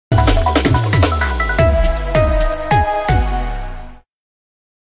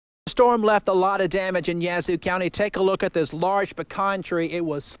storm left a lot of damage in Yazoo County. Take a look at this large pecan tree. It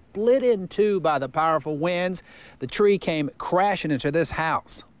was split in two by the powerful winds. The tree came crashing into this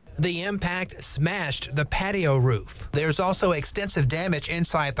house. The impact smashed the patio roof. There's also extensive damage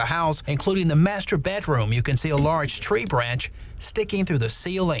inside the house, including the master bedroom. You can see a large tree branch sticking through the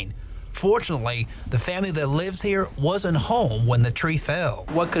ceiling. Fortunately, the family that lives here wasn't home when the tree fell.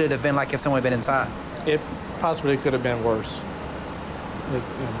 What could it have been like if someone had been inside? It possibly could have been worse.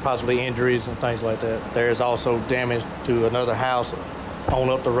 Possibly injuries and things like that. There's also damage to another house on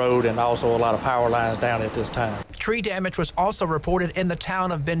up the road and also a lot of power lines down at this time. Tree damage was also reported in the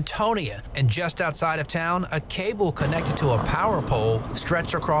town of Bentonia, and just outside of town, a cable connected to a power pole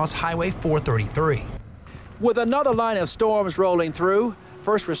stretched across Highway 433. With another line of storms rolling through,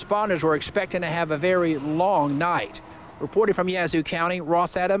 first responders were expecting to have a very long night. Reporting from Yazoo County,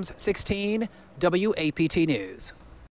 Ross Adams, 16 WAPT News.